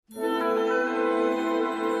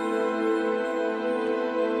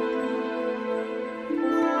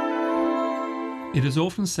It is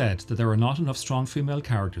often said that there are not enough strong female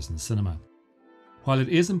characters in cinema. While it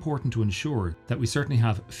is important to ensure that we certainly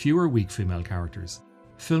have fewer weak female characters,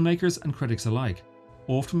 filmmakers and critics alike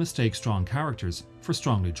often mistake strong characters for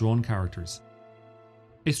strongly drawn characters.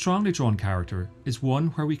 A strongly drawn character is one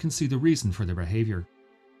where we can see the reason for their behaviour.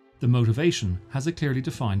 The motivation has a clearly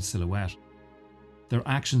defined silhouette. Their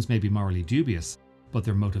actions may be morally dubious, but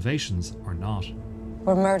their motivations are not.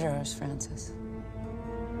 We're murderers, Francis.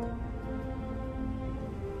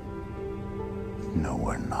 No,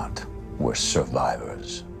 we're not. We're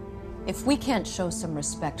survivors. If we can't show some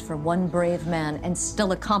respect for one brave man and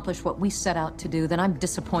still accomplish what we set out to do, then I'm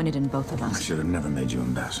disappointed in both of I us. should have never made you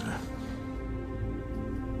ambassador.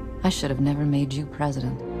 I should have never made you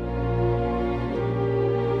president.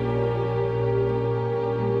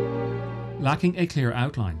 Lacking a clear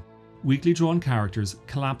outline, weakly drawn characters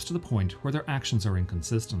collapse to the point where their actions are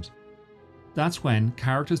inconsistent. That's when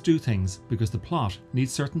characters do things because the plot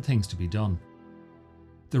needs certain things to be done.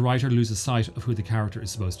 The writer loses sight of who the character is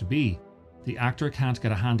supposed to be, the actor can't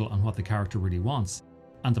get a handle on what the character really wants,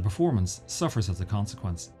 and the performance suffers as a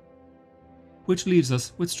consequence. Which leaves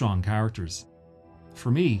us with strong characters.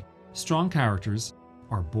 For me, strong characters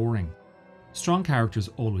are boring. Strong characters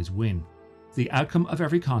always win. The outcome of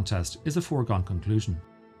every contest is a foregone conclusion.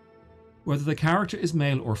 Whether the character is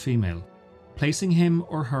male or female, placing him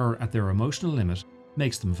or her at their emotional limit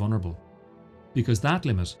makes them vulnerable. Because that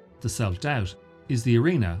limit, the self-doubt, is the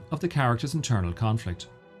arena of the character's internal conflict.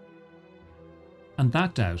 And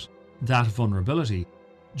that doubt, that vulnerability,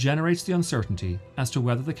 generates the uncertainty as to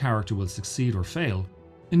whether the character will succeed or fail,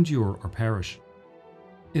 endure or perish.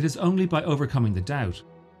 It is only by overcoming the doubt,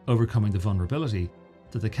 overcoming the vulnerability,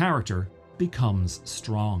 that the character becomes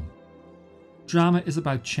strong. Drama is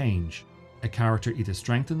about change. A character either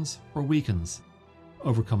strengthens or weakens,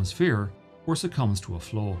 overcomes fear or succumbs to a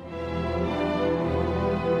flaw.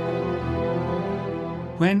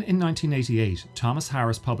 When in 1988 Thomas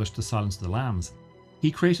Harris published The Silence of the Lambs,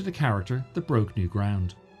 he created a character that broke new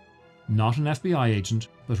ground. Not an FBI agent,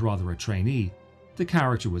 but rather a trainee, the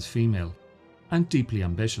character was female and deeply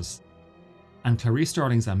ambitious. And Clarice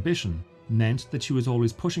Starling's ambition meant that she was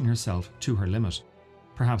always pushing herself to her limit,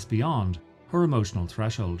 perhaps beyond her emotional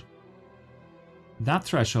threshold. That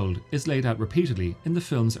threshold is laid out repeatedly in the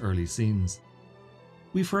film's early scenes.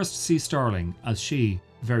 We first see Starling as she,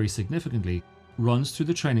 very significantly, runs through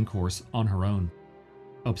the training course on her own.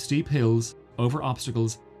 Up steep hills, over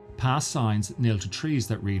obstacles, past signs nailed to trees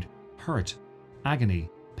that read hurt, agony,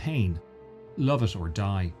 pain, love it or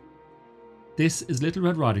die. This is Little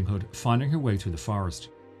Red Riding Hood finding her way through the forest.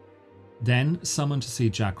 Then, summoned to see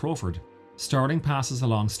Jack Crawford, Starling passes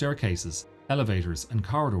along staircases, elevators and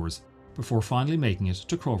corridors before finally making it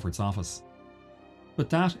to Crawford's office. But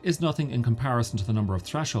that is nothing in comparison to the number of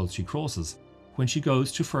thresholds she crosses when she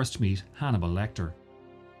goes to first meet Hannibal Lecter.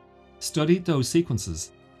 Study those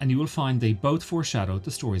sequences and you will find they both foreshadow the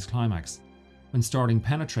story's climax, when Starling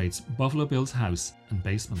penetrates Buffalo Bill's house and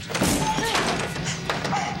basement.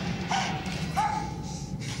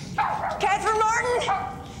 Catherine Martin!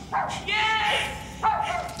 Yes!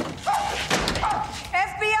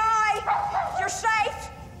 FBI! You're safe!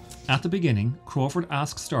 At the beginning, Crawford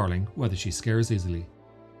asks Starling whether she scares easily.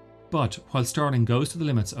 But while Starling goes to the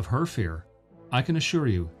limits of her fear, I can assure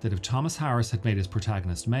you that if Thomas Harris had made his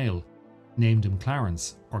protagonist male, named him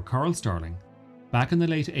Clarence or Carl Starling, back in the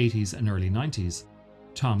late 80s and early 90s,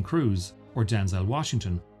 Tom Cruise or Denzel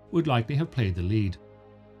Washington would likely have played the lead.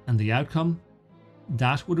 And the outcome?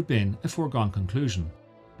 That would have been a foregone conclusion,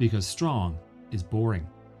 because strong is boring.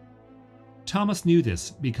 Thomas knew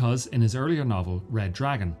this because in his earlier novel, Red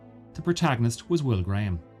Dragon, the protagonist was Will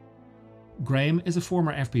Graham. Graham is a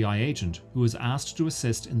former FBI agent who was asked to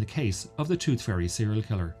assist in the case of the Tooth Fairy serial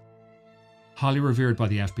killer. Highly revered by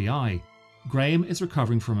the FBI, Graham is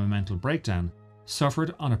recovering from a mental breakdown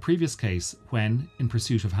suffered on a previous case when, in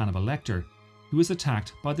pursuit of Hannibal Lecter, he was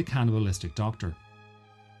attacked by the cannibalistic doctor.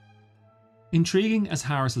 Intriguing as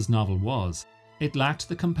Harris's novel was, it lacked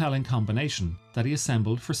the compelling combination that he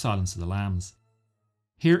assembled for Silence of the Lambs.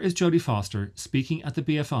 Here is Jodie Foster speaking at the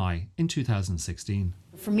BFI in 2016.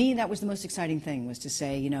 For me, that was the most exciting thing, was to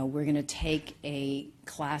say, you know, we're going to take a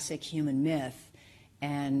classic human myth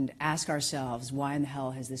and ask ourselves, why in the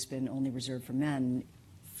hell has this been only reserved for men?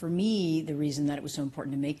 For me, the reason that it was so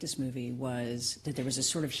important to make this movie was that there was a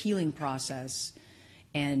sort of healing process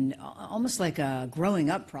and almost like a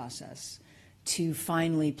growing up process to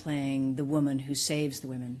finally playing the woman who saves the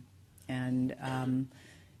women. And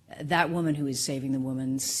that woman who is saving the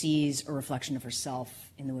woman sees a reflection of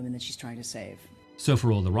herself in the women that she's trying to save. So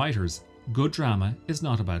for all the writers, good drama is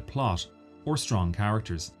not about plot or strong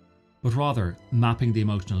characters. but rather mapping the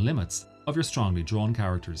emotional limits of your strongly drawn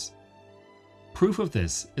characters. Proof of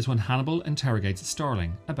this is when Hannibal interrogates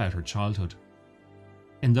Starling about her childhood.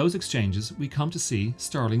 In those exchanges, we come to see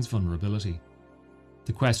Starling's vulnerability.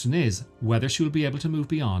 The question is whether she will be able to move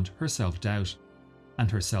beyond her self-doubt, and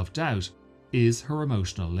her self-doubt is her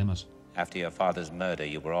emotional limit. After your father's murder,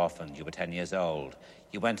 you were orphaned. You were 10 years old.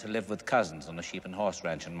 You went to live with cousins on a sheep and horse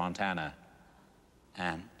ranch in Montana.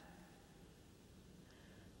 And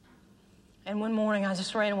one morning I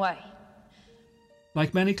just ran away.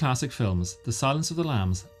 Like many classic films, The Silence of the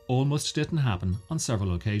Lambs almost didn't happen on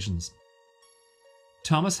several occasions.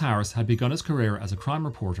 Thomas Harris had begun his career as a crime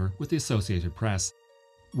reporter with the Associated Press,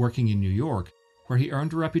 working in New York, where he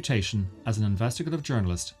earned a reputation as an investigative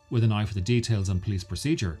journalist with an eye for the details on police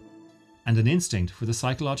procedure and an instinct for the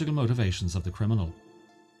psychological motivations of the criminal.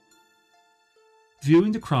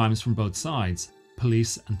 Viewing the crimes from both sides,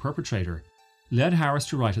 police and perpetrator, led Harris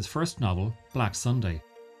to write his first novel, Black Sunday,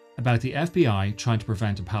 about the FBI trying to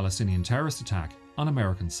prevent a Palestinian terrorist attack on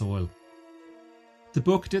American soil. The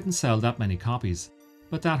book didn't sell that many copies,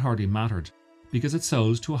 but that hardly mattered, because it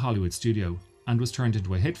sold to a Hollywood studio and was turned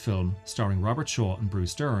into a hit film starring Robert Shaw and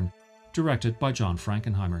Bruce Dern, directed by John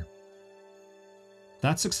Frankenheimer.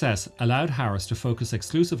 That success allowed Harris to focus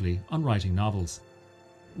exclusively on writing novels.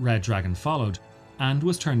 Red Dragon followed, and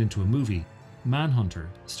was turned into a movie, Manhunter,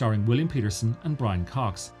 starring William Peterson and Brian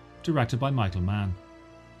Cox, directed by Michael Mann.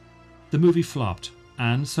 The movie flopped,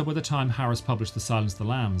 and so by the time Harris published The Silence of the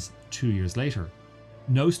Lambs 2 years later,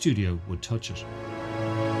 no studio would touch it.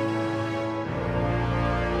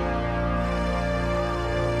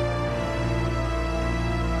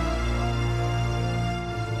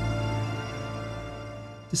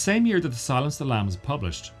 The same year that The Silence of the Lambs was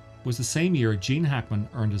published was the same year Gene Hackman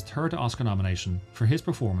earned his third Oscar nomination for his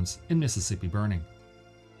performance in Mississippi Burning.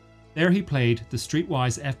 There he played the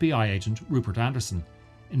streetwise FBI agent Rupert Anderson,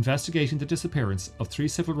 investigating the disappearance of 3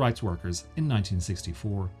 civil rights workers in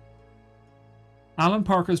 1964. Alan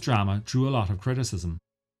Parker's drama drew a lot of criticism,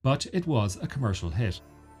 but it was a commercial hit,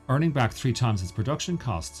 earning back 3 times its production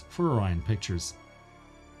costs for Orion Pictures.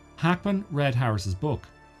 Hackman read Harris's book,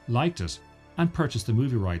 liked it, and purchased the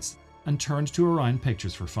movie rights and turned to Orion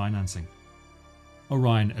Pictures for financing.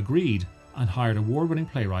 Orion agreed and hired award-winning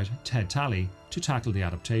playwright Ted Talley to tackle the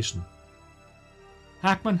adaptation.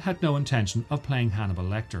 Hackman had no intention of playing Hannibal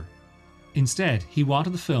Lecter. Instead, he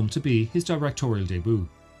wanted the film to be his directorial debut,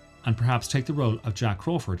 and perhaps take the role of Jack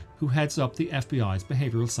Crawford, who heads up the FBI's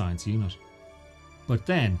behavioural science unit. But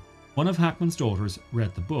then, one of Hackman's daughters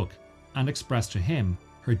read the book and expressed to him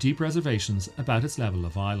her deep reservations about its level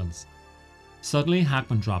of violence. Suddenly,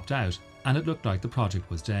 Hackman dropped out, and it looked like the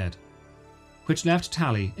project was dead, which left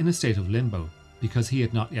Talley in a state of limbo because he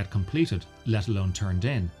had not yet completed, let alone turned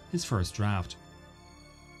in, his first draft.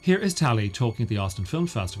 Here is Talley talking at the Austin Film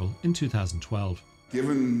Festival in 2012.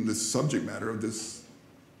 Given the subject matter of this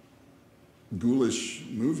ghoulish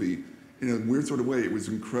movie, in a weird sort of way, it was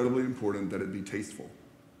incredibly important that it be tasteful.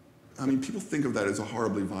 I mean, people think of that as a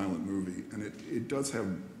horribly violent movie, and it does have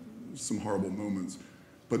some horrible moments,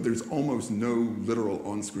 but there's almost no literal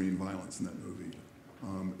on-screen violence in that movie.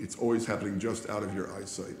 It's always happening just out of your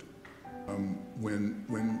eyesight.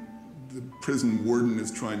 When the prison warden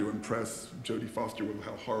is trying to impress Jodie Foster with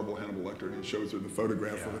how horrible Hannibal Lecter, and he shows her the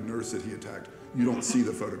photograph of a nurse that he attacked, you don't see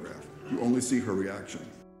the photograph. You only see her reaction.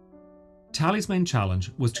 Talley's main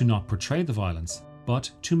challenge was to not portray the violence, but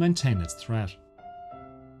to maintain its threat.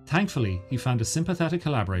 Thankfully, he found a sympathetic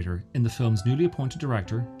collaborator in the film's newly appointed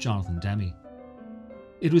director, Jonathan Demme.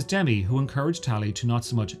 It was Demme who encouraged Talley to not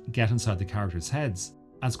so much get inside the characters' heads,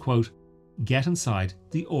 as, quote, get inside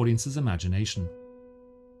the audience's imagination.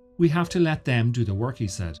 We have to let them do the work, he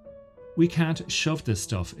said. We can't shove this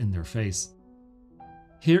stuff in their face.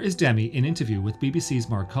 Here is Demme in interview with BBC's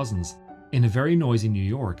Mark Cousins in a very noisy New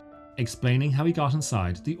York, explaining how he got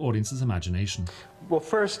inside the audience's imagination. Well,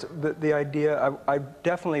 first, the idea, I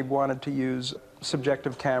definitely wanted to use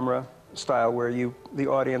subjective camera style where the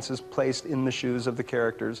audience is placed in the shoes of the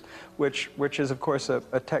characters, which is of course a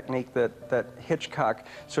technique that Hitchcock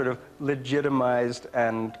sort of legitimized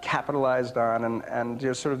and capitalized on, and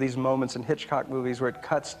there's sort of these moments in Hitchcock movies where it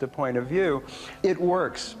cuts to point of view. It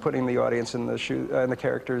works, putting the audience in the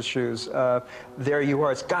character's shoes. There you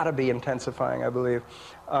are. It's got to be intensifying, I believe.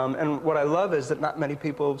 And what I love is that not many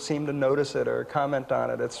people seem to notice it or comment on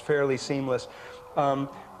it. It's fairly seamless.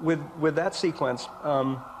 With that sequence,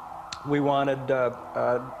 we wanted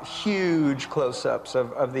huge close-ups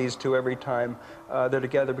of these two every time they're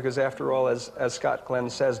together, because after all, as Scott Glenn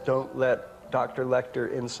says, don't let Dr.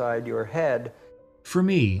 Lecter inside your head. For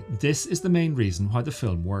me, this is the main reason why the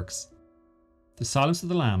film works. The Silence of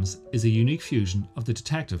the Lambs is a unique fusion of the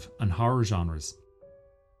detective and horror genres.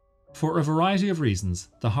 For a variety of reasons,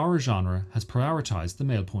 the horror genre has prioritised the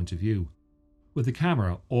male point of view, with the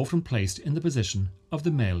camera often placed in the position of the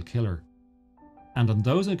male killer. And on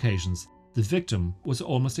those occasions, the victim was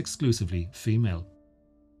almost exclusively female.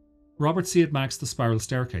 Robert Siodmak's The Spiral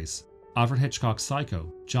Staircase, Alfred Hitchcock's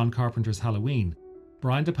Psycho, John Carpenter's Halloween,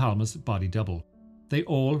 Brian De Palma's Body Double, they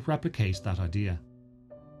all replicate that idea.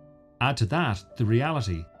 Add to that the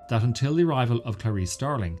reality that until the arrival of Clarice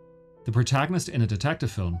Starling, the protagonist in a detective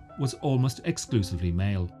film was almost exclusively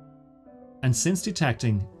male. And since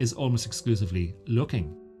detecting is almost exclusively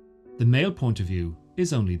looking, the male point of view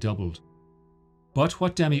is only doubled. But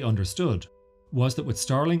what Demme understood was that with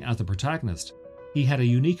Starling as the protagonist, he had a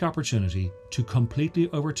unique opportunity to completely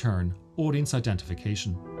overturn audience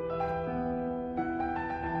identification.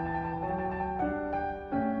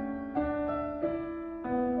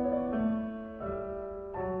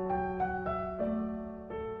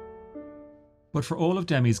 But for all of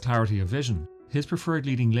Demme's clarity of vision, his preferred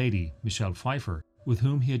leading lady, Michelle Pfeiffer, with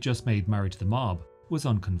whom he had just made Married to the Mob, was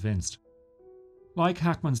unconvinced. Like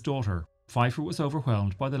Hackman's daughter, Pfeiffer was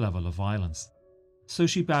overwhelmed by the level of violence. So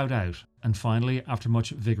she bowed out, and finally, after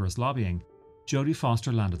much vigorous lobbying, Jodie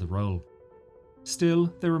Foster landed the role.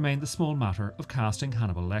 Still, there remained the small matter of casting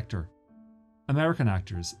Hannibal Lecter. American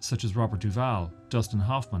actors such as Robert Duvall, Dustin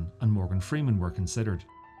Hoffman, and Morgan Freeman were considered.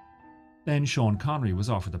 Then Sean Connery was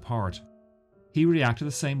offered the part. He reacted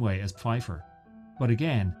the same way as Pfeiffer, but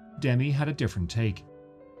again, Demme had a different take.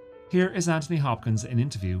 Here is Anthony Hopkins in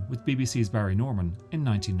interview with BBC's Barry Norman in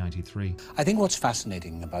 1993. I think what's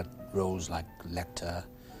fascinating about roles like Lecter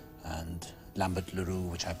and Lambert LaRue,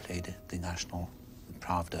 which I played the National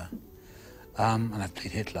Pravda, and I've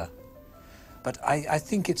played Hitler, but I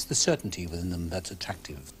think it's the certainty within them that's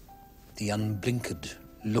attractive. The unblinkered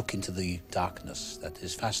look into the darkness that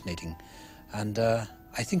is fascinating, and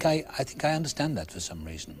I think I understand that for some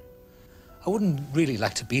reason. I wouldn't really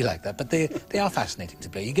like to be like that, but they are fascinating to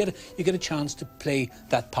play. You get a chance to play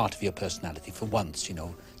that part of your personality for once,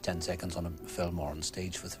 10 seconds on a film or on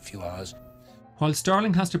stage for a few hours. While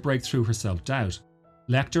Starling has to break through her self-doubt,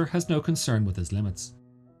 Lecter has no concern with his limits.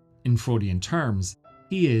 In Freudian terms,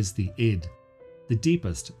 he is the id, the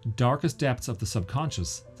deepest, darkest depths of the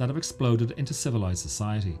subconscious that have exploded into civilized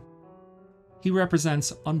society. He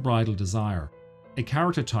represents unbridled desire, a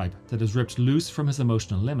character type that is ripped loose from his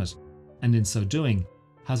emotional limit, and in so doing,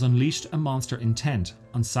 has unleashed a monster intent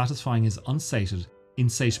on satisfying his unsated,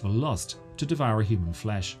 insatiable lust to devour human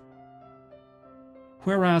flesh.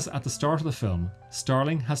 Whereas at the start of the film,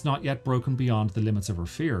 Starling has not yet broken beyond the limits of her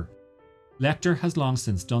fear, Lecter has long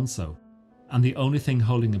since done so, and the only thing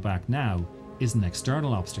holding him back now is an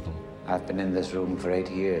external obstacle. I've been in this room for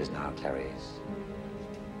 8 years now, Clarice.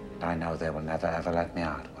 I know they will never ever let me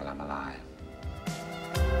out while I'm alive.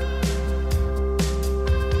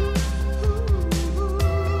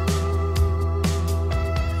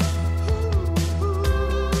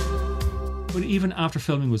 But even after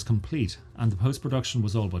filming was complete and the post-production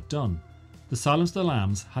was all but done, The Silence of the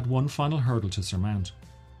Lambs had one final hurdle to surmount.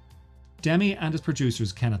 Demme and his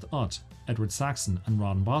producers Kenneth Utt, Edward Saxon and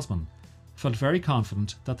Ron Bosman felt very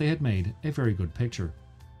confident that they had made a very good picture.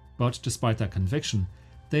 But despite that conviction,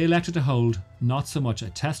 they elected to hold not so much a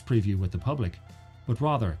test preview with the public, but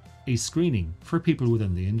rather a screening for people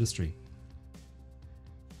within the industry.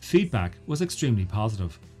 Feedback was extremely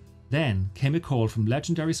positive. Then came a call from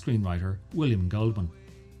legendary screenwriter William Goldman.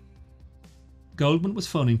 Goldman was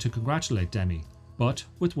phoning to congratulate Demme, but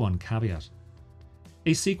with one caveat.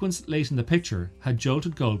 A sequence late in the picture had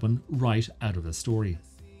jolted Goldman right out of the story.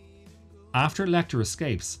 After Lecter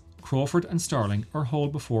escapes, Crawford and Starling are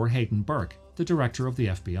hauled before Hayden Burke, the director of the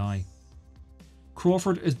FBI.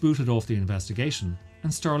 Crawford is booted off the investigation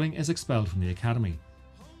and Starling is expelled from the academy,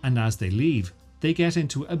 and as they leave, they get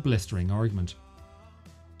into a blistering argument.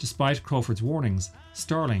 Despite Crawford's warnings,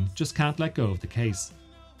 Starling just can't let go of the case.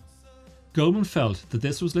 Goldman felt that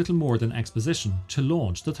this was little more than exposition to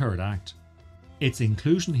launch the third act. Its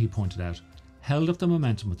inclusion, he pointed out, held up the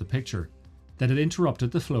momentum of the picture, that it interrupted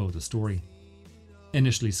the flow of the story.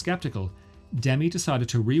 Initially skeptical, Demme decided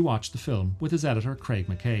to re-watch the film with his editor Craig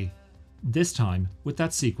McKay, this time with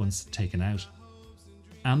that sequence taken out.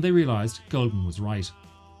 And they realised Goldman was right.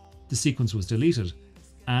 The sequence was deleted,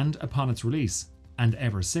 and upon its release, and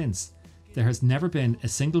ever since, there has never been a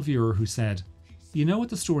single viewer who said, "You know what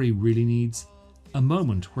the story really needs? A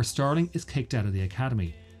moment where Starling is kicked out of the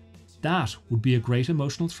academy. That would be a great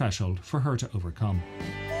emotional threshold for her to overcome."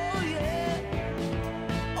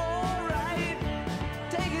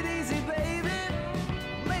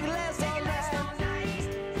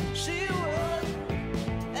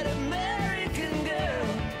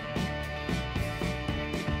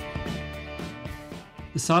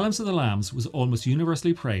 Silence of the Lambs was almost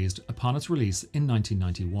universally praised upon its release in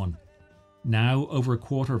 1991. Now, over a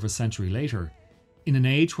quarter of a century later, in an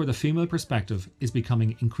age where the female perspective is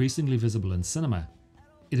becoming increasingly visible in cinema,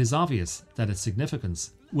 it is obvious that its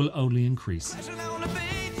significance will only increase.